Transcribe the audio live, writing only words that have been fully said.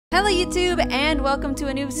Hello YouTube, and welcome to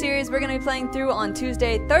a new series we're going to be playing through on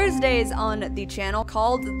Thursdays on the channel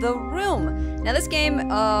called The Room. Now this game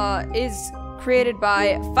is created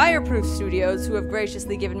by Fireproof Studios, who have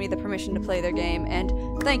graciously given me the permission to play their game, and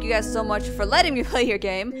thank you guys so much for letting me play your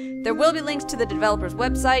game. There will be links to the developer's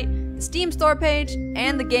website, the Steam store page,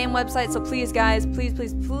 and the game website, so please guys,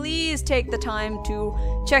 please take the time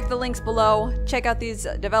to check the links below, check out these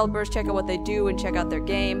developers, check out what they do, and check out their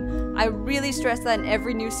game. I really stress that in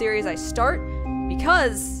every new series I start,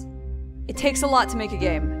 because it takes a lot to make a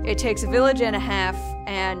game. It takes a village and a half,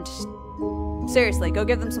 and seriously, go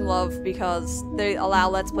give them some love, because they allow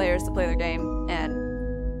Let's Players to play their game,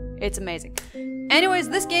 and it's amazing. Anyways,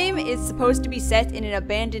 this game is supposed to be set in an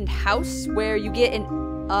abandoned house where you get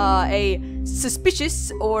a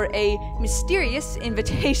suspicious or a mysterious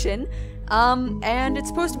invitation, and it's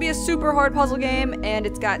supposed to be a super hard puzzle game, and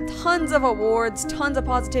it's got tons of awards, tons of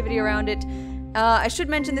positivity around it. I should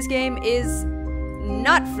mention this game is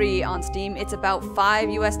not free on Steam. It's about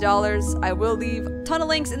 $5 US. I will leave a ton of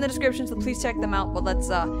links in the description, so please check them out, but let's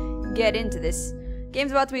get into this.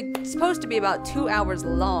 Game's supposed to be about 2 hours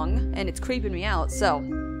long, and it's creeping me out, so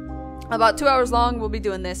about 2 hours long. We'll be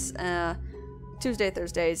doing this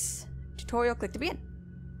Thursdays. Tutorial, click to begin.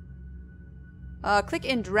 Click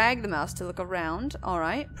and drag the mouse to look around.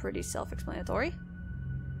 Alright, pretty self-explanatory.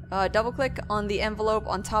 Double click on the envelope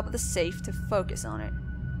on top of the safe to focus on it.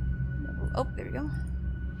 Oh, there we go.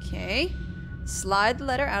 Okay. Slide the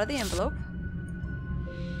letter out of the envelope.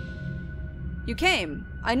 You came.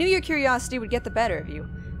 I knew your curiosity would get the better of you.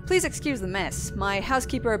 Please excuse the mess. My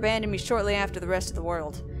housekeeper abandoned me shortly after the rest of the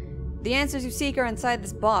world. The answers you seek are inside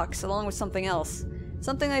this box, along with something else.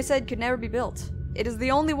 Something I said could never be built. It is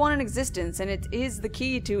the only one in existence, and it is the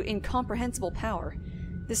key to incomprehensible power.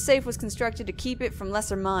 This safe was constructed to keep it from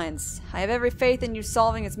lesser minds. I have every faith in you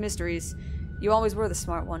solving its mysteries. You always were the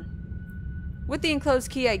smart one. With the enclosed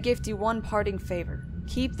key, I gift you one parting favor.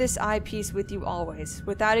 Keep this eyepiece with you always.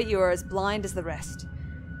 Without it, you are as blind as the rest.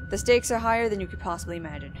 The stakes are higher than you could possibly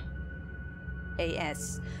imagine.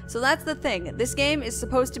 AS. So that's the thing. This game is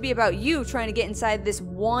supposed to be about you trying to get inside this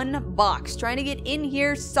one box. Trying to get in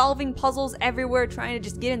here, solving puzzles everywhere, trying to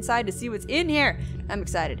just get inside to see what's in here. I'm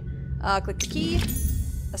excited. Click the key.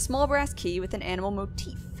 A small brass key with an animal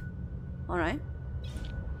motif. Alright.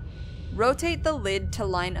 Rotate the lid to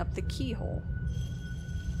line up the keyhole.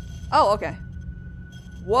 Oh, okay.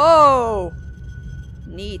 Whoa!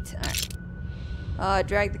 Neat. Alright.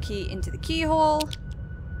 Drag the key into the keyhole.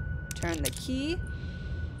 Turn the key.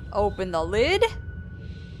 Open the lid.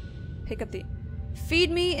 Pick up the... Feed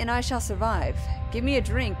me and I shall survive. Give me a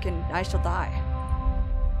drink and I shall die.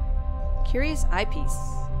 Curious eyepiece.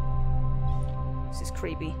 This is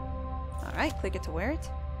creepy. Alright, click it to wear it.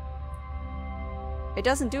 It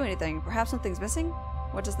doesn't do anything. Perhaps something's missing?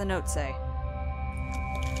 What does the note say?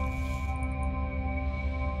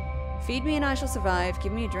 Feed me and I shall survive.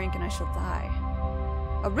 Give me a drink and I shall die.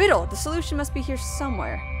 A riddle! The solution must be here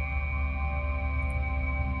somewhere.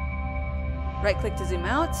 Right click to zoom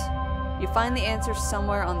out. You find the answer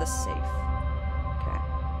somewhere on the safe. Okay.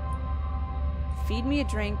 Feed me a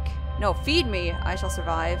drink. No, feed me, I shall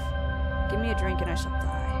survive. Give me a drink and I shall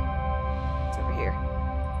die. It's over here.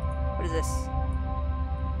 What is this?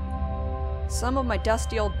 Some of my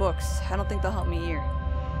dusty old books. I don't think they'll help me here.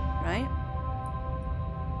 Right?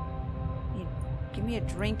 Give me a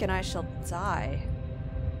drink and I shall die.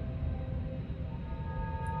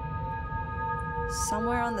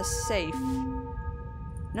 Somewhere on the safe.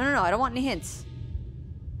 No, I don't want any hints.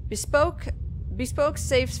 Bespoke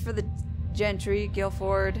safes for the gentry,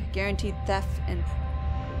 Guilford, guaranteed theft and proof.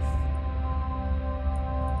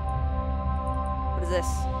 What is this?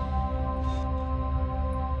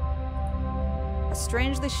 A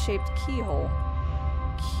strangely shaped keyhole.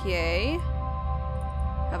 Okay.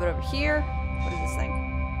 How about over here? What is this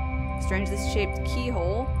thing? Strangely shaped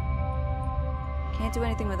keyhole. Can't do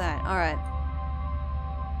anything with that. Alright.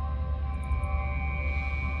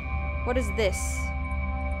 What is this?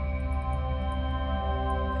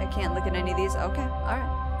 I can't look at any of these. Okay, alright.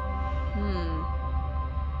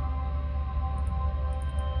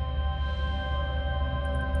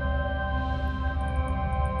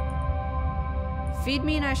 Feed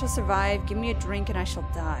me and I shall survive. Give me a drink and I shall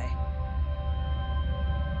die.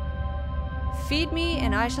 Feed me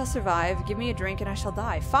and I shall survive. Give me a drink and I shall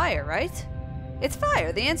die. Fire, right? It's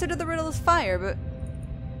fire. The answer to the riddle is fire, but...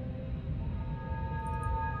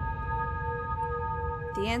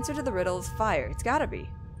 The answer to the riddle is fire. It's gotta be.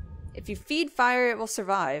 If you feed fire, it will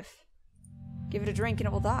survive. Give it a drink and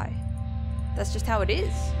it will die. That's just how it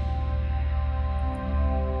is.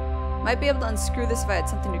 Might be able to unscrew this if I had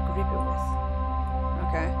something to grip it with.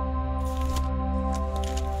 Okay.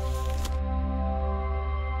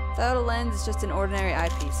 Without a lens, it's just an ordinary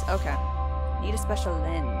eyepiece. Okay. Need a special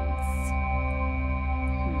lens.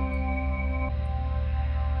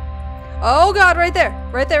 Oh god, right there!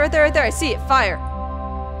 Right there, right there, right there. I see it. Fire.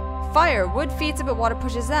 Fire. Wood feeds it, but water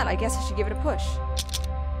pushes that. I guess I should give it a push.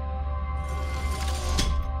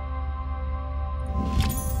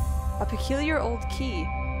 A peculiar old key.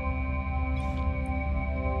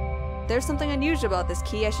 There's something unusual about this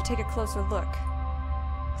key. I should take a closer look.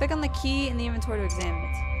 Click on the key in the inventory to examine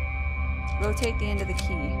it. Rotate the end of the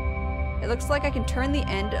key. It looks like I can turn the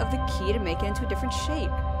end of the key to make it into a different shape.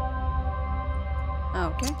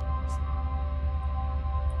 Okay.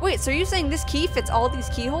 Wait, so are you saying this key fits all these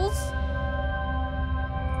keyholes?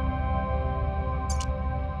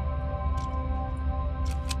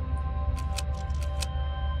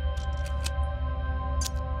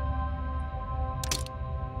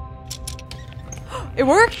 It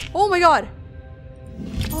worked? Oh my god!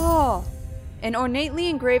 Oh. An ornately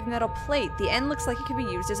engraved metal plate. The end looks like it could be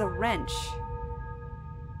used as a wrench.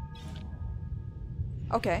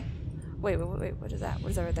 Okay. Wait. What is that?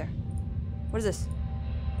 What is that right there? What is this?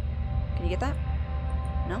 Can you get that?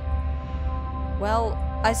 No? Well,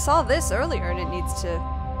 I saw this earlier and it needs to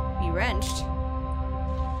be wrenched.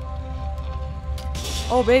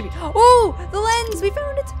 Oh, baby. Oh! The lens! We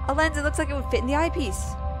found it! A lens that looks like it would fit in the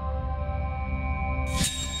eyepiece.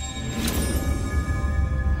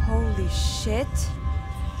 Holy shit.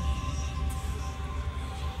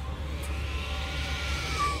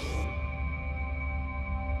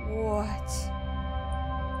 What?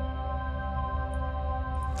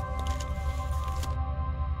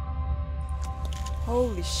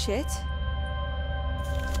 Holy shit.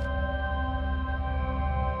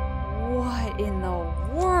 What in the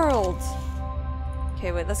world?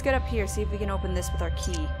 Okay, wait, let's get up here, see if we can open this with our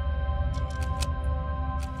key.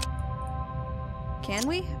 Can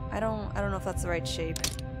we? I don't know if that's the right shape.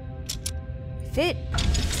 Fit.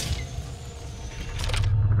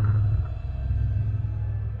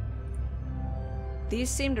 These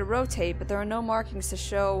seem to rotate, but there are no markings to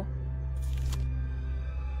show.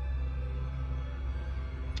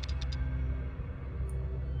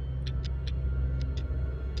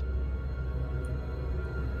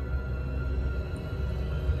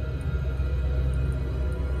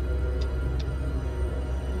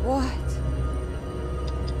 What?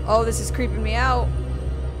 Oh, this is creeping me out.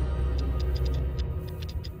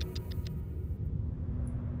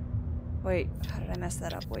 Wait, how did I mess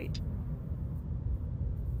that up? Wait.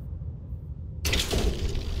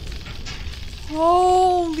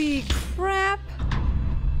 Holy crap!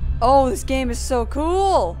 Oh, this game is so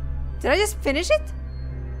cool! Did I just finish it?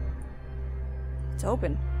 It's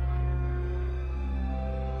open.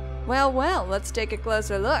 Well, let's take a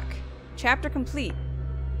closer look. Chapter complete.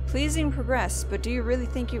 Pleasing progress, but do you really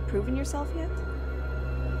think you've proven yourself yet?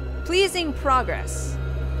 Pleasing progress.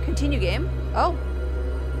 Continue game. Oh.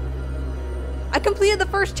 I completed the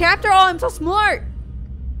first chapter? Oh, I'm so smart!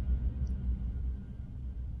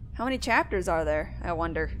 How many chapters are there, I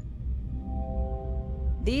wonder?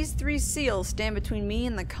 These 3 seals stand between me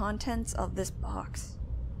and the contents of this box.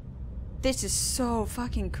 This is so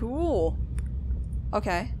fucking cool.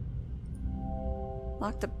 Okay.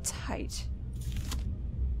 Locked up tight.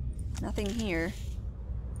 Nothing here.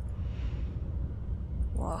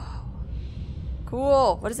 Whoa.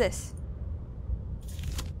 Cool. What is this?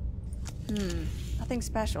 Nothing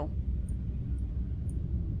special.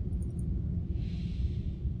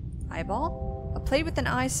 Eyeball? A plate with an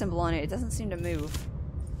eye symbol on it. It doesn't seem to move.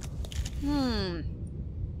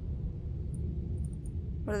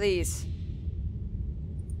 What are these?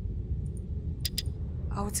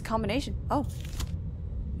 Oh, it's a combination. Oh.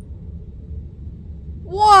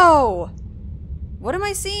 Whoa! What am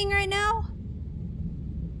I seeing right now?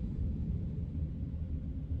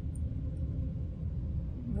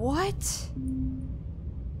 What?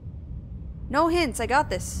 No hints, I got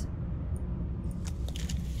this.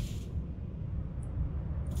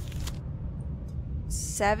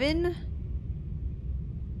 Seven,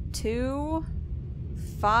 2,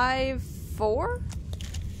 5, 4?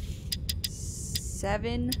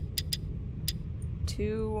 7,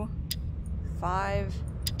 2, 5,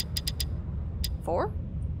 4?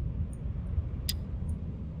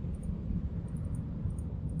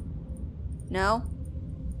 No?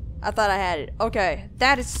 I thought I had it. Okay,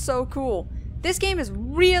 that is so cool. This game is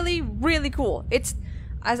really, really cool. It's,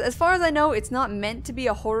 as far as I know, it's not meant to be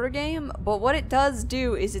a horror game, but what it does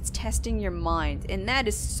do is it's testing your mind, and that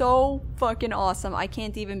is so fucking awesome. I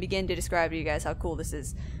can't even begin to describe to you guys how cool this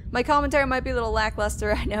is. My commentary might be a little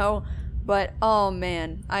lackluster, I know, but oh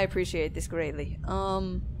man, I appreciate this greatly.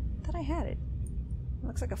 Thought I had it.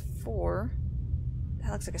 Looks like a 4.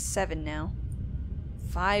 That looks like a 7 now.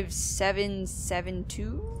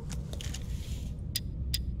 5772?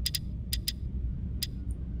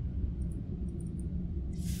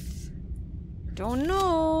 Don't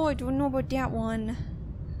know. I don't know about that one.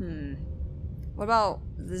 What about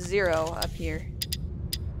the 0 up here?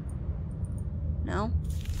 No?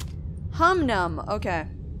 Hum-num. Okay.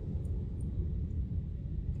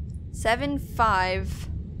 75.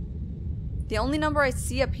 The only number I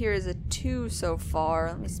see up here is a 2 so far.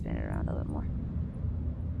 Let me spin it around a little more.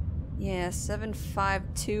 Yeah,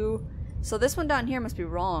 752. So this one down here must be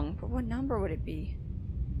wrong. But what number would it be?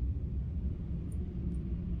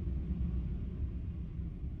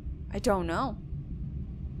 I don't know.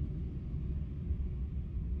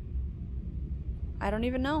 I don't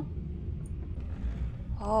even know.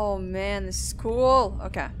 Oh man, this is cool.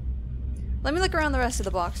 Okay. Let me look around the rest of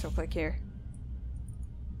the box real quick here.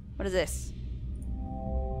 What is this?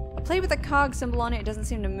 A plate with a cog symbol on it. It doesn't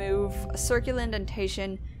seem to move. A circular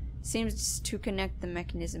indentation seems to connect the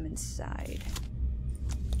mechanism inside.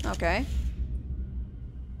 Okay.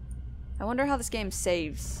 I wonder how this game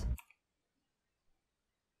saves.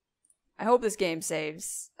 I hope this game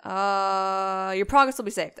saves. Your progress will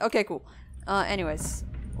be saved. Okay, cool. Anyways,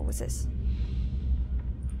 what was this?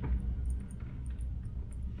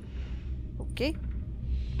 Okay.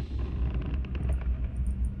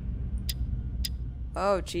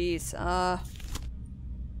 Oh, jeez.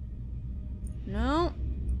 No.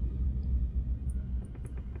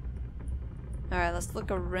 Alright, let's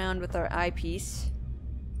look around with our eyepiece.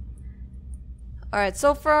 Alright,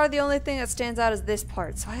 so far the only thing that stands out is this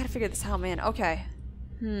part. So I gotta figure this out, man. Okay.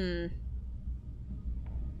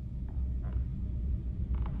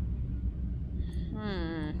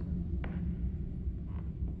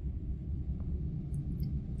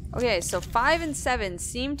 Okay, so 5 and 7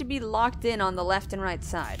 seem to be locked in on the left and right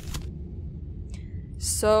side.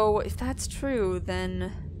 So, if that's true,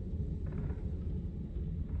 then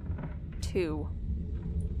 2.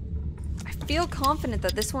 I feel confident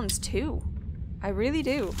that this one's 2. I really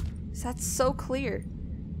do. 'Cause that's so clear.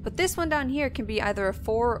 But this one down here can be either a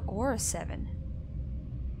 4 or a 7.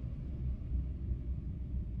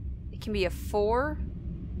 It can be a 4.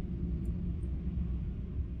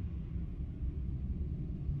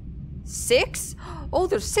 Six? Oh,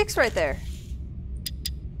 there's 6 right there.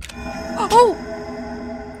 Oh!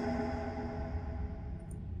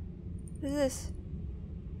 What is this?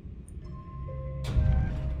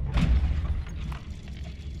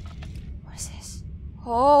 What is this?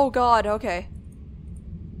 Oh god, okay.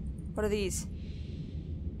 What are these?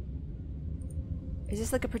 Is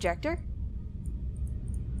this like a projector?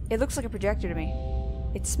 It looks like a projector to me.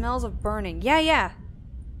 It smells of burning. Yeah, yeah.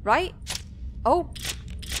 Right? Oh.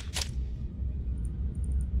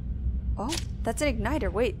 Oh, that's an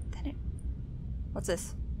igniter. Wait, what's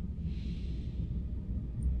this?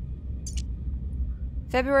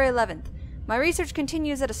 February 11th. My research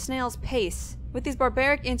continues at a snail's pace. With these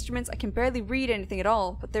barbaric instruments, I can barely read anything at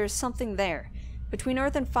all, but there is something there. Between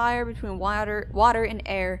earth and fire, between water and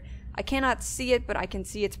air, I cannot see it, but I can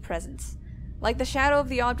see its presence. Like the shadow of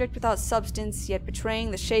the object without substance, yet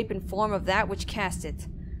betraying the shape and form of that which cast it.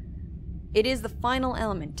 It is the final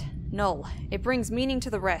element. Null. It brings meaning to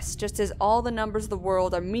the rest, just as all the numbers of the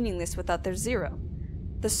world are meaningless without their 0.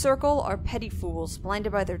 The circle are petty fools,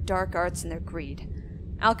 blinded by their dark arts and their greed.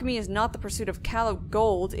 Alchemy is not the pursuit of callow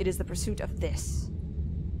gold, it is the pursuit of this.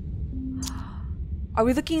 Are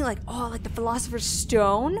we looking like, oh, like the Philosopher's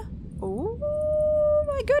Stone? Oh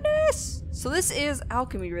my goodness! So this is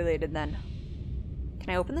alchemy related then. Can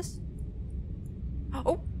I open this?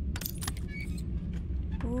 Oh!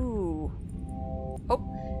 Ooh. Oh.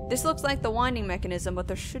 This looks like the winding mechanism, but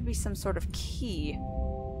there should be some sort of key.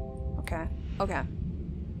 Okay. Okay.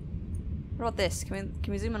 What about this? Can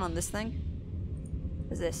we zoom in on this thing?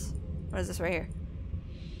 What is this? What is this right here?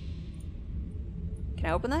 Can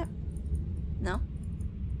I open that? No?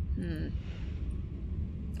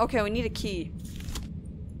 Okay, we need a key.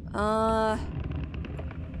 What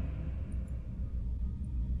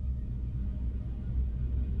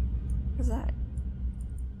is that?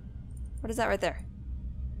 What is that right there?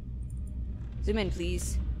 Zoom in,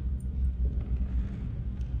 please.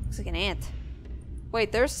 Looks like an ant.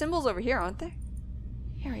 Wait, there's symbols over here, aren't there?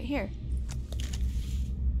 Yeah, right here.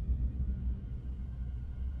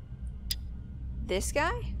 This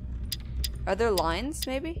guy? Are there lines,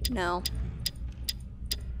 maybe? No.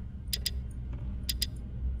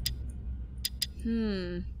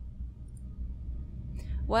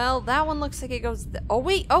 Well, that one looks like it goes... oh,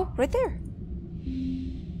 wait! Oh, right there!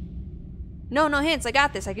 No, no hints. I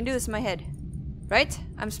got this. I can do this in my head. Right?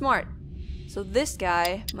 I'm smart. So this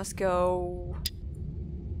guy must go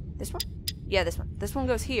This one? Yeah, this one. This one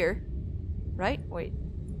goes here. Right? Wait.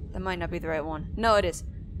 That might not be the right one. No, it is.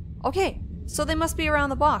 Okay. So they must be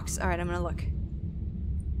around the box. Alright, I'm gonna look.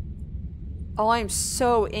 Oh, I'm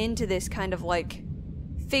so into this kind of like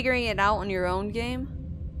figuring it out on your own game.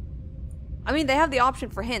 I mean, they have the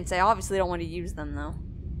option for hints. I obviously don't want to use them though.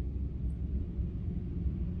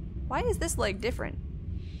 Why is this leg different?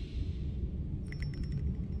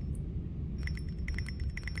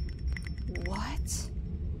 What?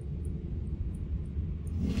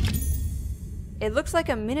 It looks like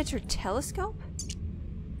a miniature telescope?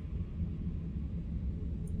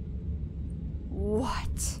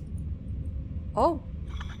 What? Oh.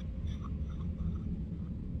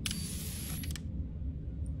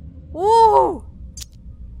 Whoa!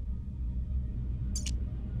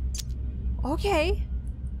 Okay.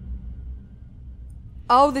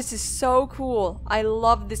 Oh, this is so cool. I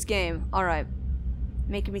love this game. Alright.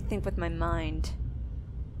 Making me think with my mind.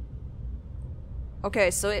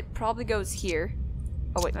 Okay, so it probably goes here.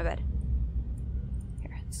 Oh, wait, my bad.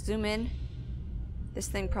 Here, let's zoom in. This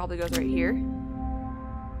thing probably goes right here.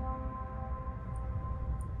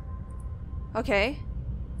 Okay.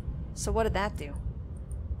 So what did that do?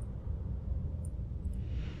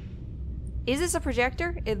 Is this a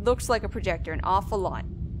projector? It looks like a projector, an awful lot.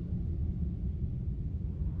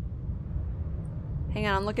 Hang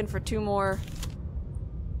on, I'm looking for 2 more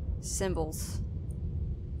symbols.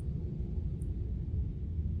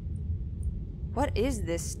 What is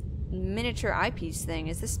this miniature eyepiece thing?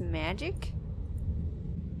 Is this magic?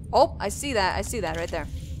 Oh, I see that. I see that right there.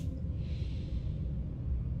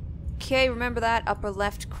 Okay, remember that. Upper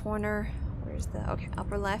left corner. Where's the... Okay,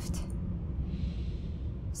 upper left.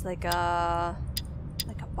 It's like a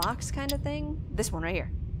box kind of thing. This one right here.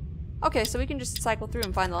 Okay, so we can just cycle through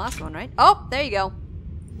and find the last one, right? Oh, there you go.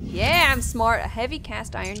 Yeah, I'm smart. A heavy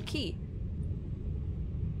cast iron key.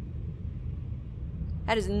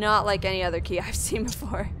 That is not like any other key I've seen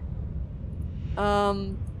before.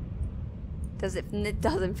 It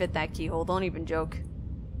doesn't fit that keyhole. Don't even joke.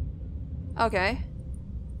 Okay.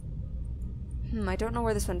 I don't know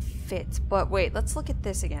where this one fits, but wait, let's look at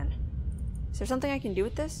this again. Is there something I can do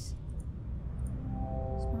with this?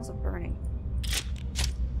 It smells of burning.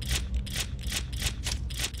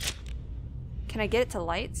 Can I get it to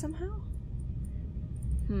light somehow?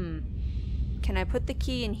 Can I put the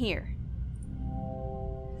key in here?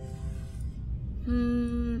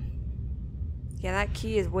 Yeah, that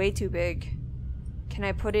key is way too big. Can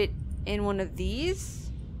I put it in one of these?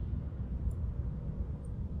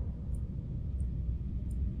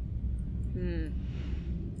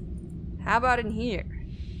 How about in here?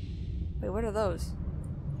 Wait, what are those?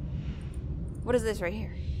 What is this right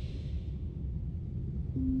here?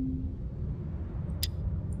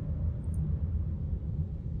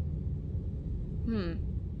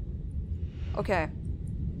 Okay.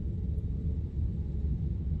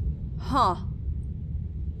 Huh.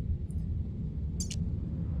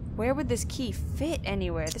 Where would this key fit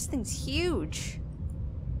anywhere? This thing's huge.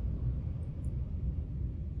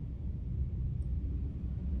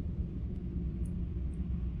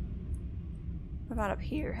 What about up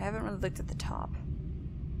here? I haven't really looked at the top.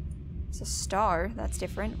 It's a star. That's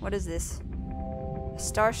different. What is this? A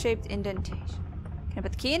star-shaped indentation. Can I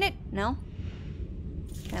put the key in it? No.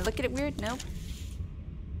 Can I look at it weird? No.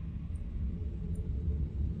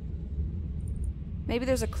 Maybe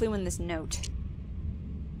there's a clue in this note.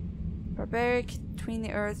 Barbaric, between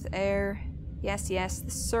the earth, air. Yes, yes.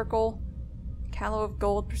 The circle. Callow of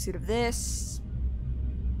gold, pursuit of this.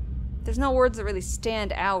 There's no words that really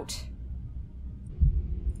stand out.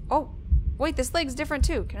 Oh, wait, this leg's different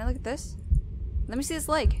too. Can I look at this? Let me see this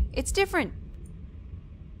leg. It's different.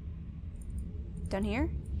 Down here?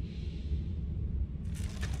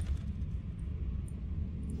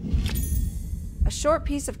 A short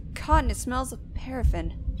piece of cotton. It smells of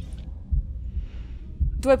paraffin.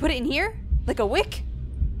 Do I put it in here? Like a wick?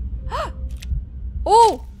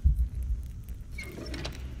 Oh!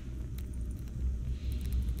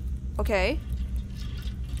 Okay.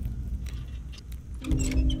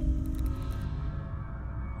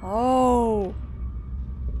 Oh.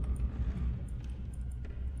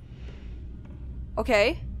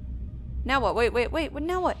 Okay. Now what? Wait.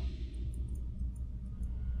 Now what?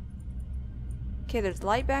 Okay, there's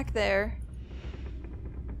light back there.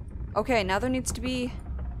 Okay, now there needs to be...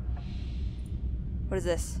 What is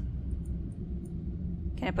this?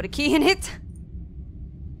 Can I put a key in it?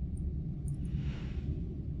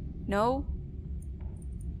 No?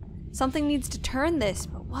 Something needs to turn this,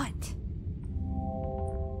 but what?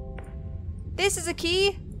 This is a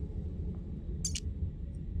key?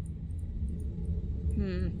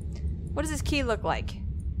 What does this key look like?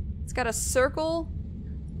 It's got a circle.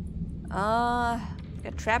 A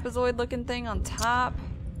trapezoid looking thing on top.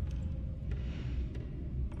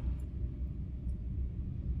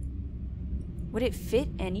 Would it fit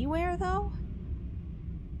anywhere though?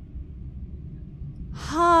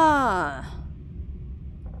 Huh.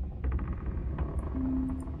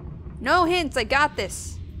 No hints, I got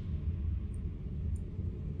this.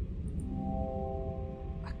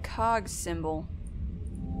 A cog symbol.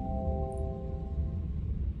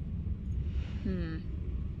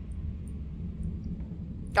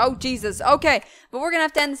 Oh, Jesus. Okay. But we're gonna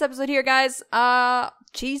have to end this episode here, guys.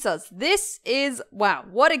 Jesus. This is... Wow.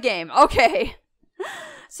 What a game. Okay.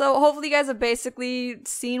 So, hopefully you guys have basically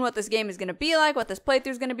seen what this game is gonna be like, what this playthrough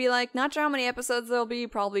is gonna be like. Not sure how many episodes there'll be.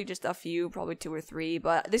 Probably just a few. Probably 2 or 3.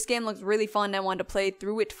 But this game looks really fun. I wanted to play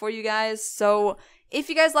through it for you guys. So... if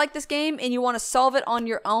you guys like this game and you want to solve it on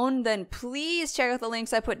your own, then please check out the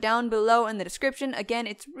links I put down below in the description. Again,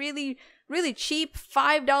 it's really cheap.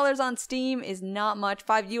 $5 on Steam is not much.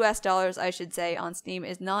 $5 US, I should say, on Steam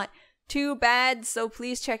is not too bad. So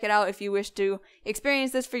please check it out if you wish to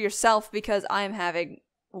experience this for yourself, because I am having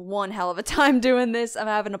one hell of a time doing this. I'm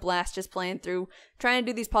having a blast just playing through, trying to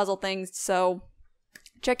do these puzzle things. So...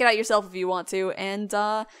 check it out yourself if you want to. And,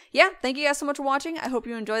 yeah, thank you guys so much for watching. I hope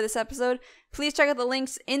you enjoyed this episode. Please check out the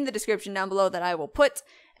links in the description down below that I will put.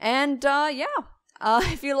 And, yeah.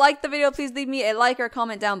 If you liked the video, please leave me a like or a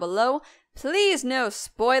comment down below. Please, no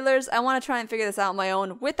spoilers. I want to try and figure this out on my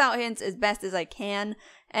own without hints as best as I can.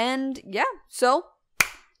 And, yeah, so...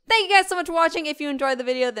 thank you guys so much for watching. If you enjoyed the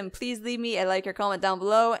video, then please leave me a like or comment down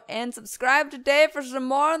below. And subscribe today for some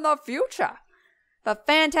more in the future. Have a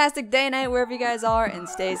fantastic day and night wherever you guys are, and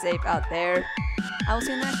stay safe out there. I will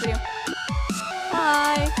see you in the next video.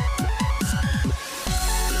 Bye!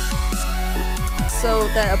 So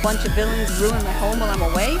that a bunch of villains ruin my home while I'm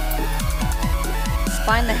away?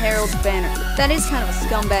 Find the Herald's banner. That is kind of a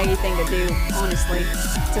scumbaggy thing to do, honestly,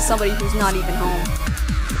 to somebody who's not even home.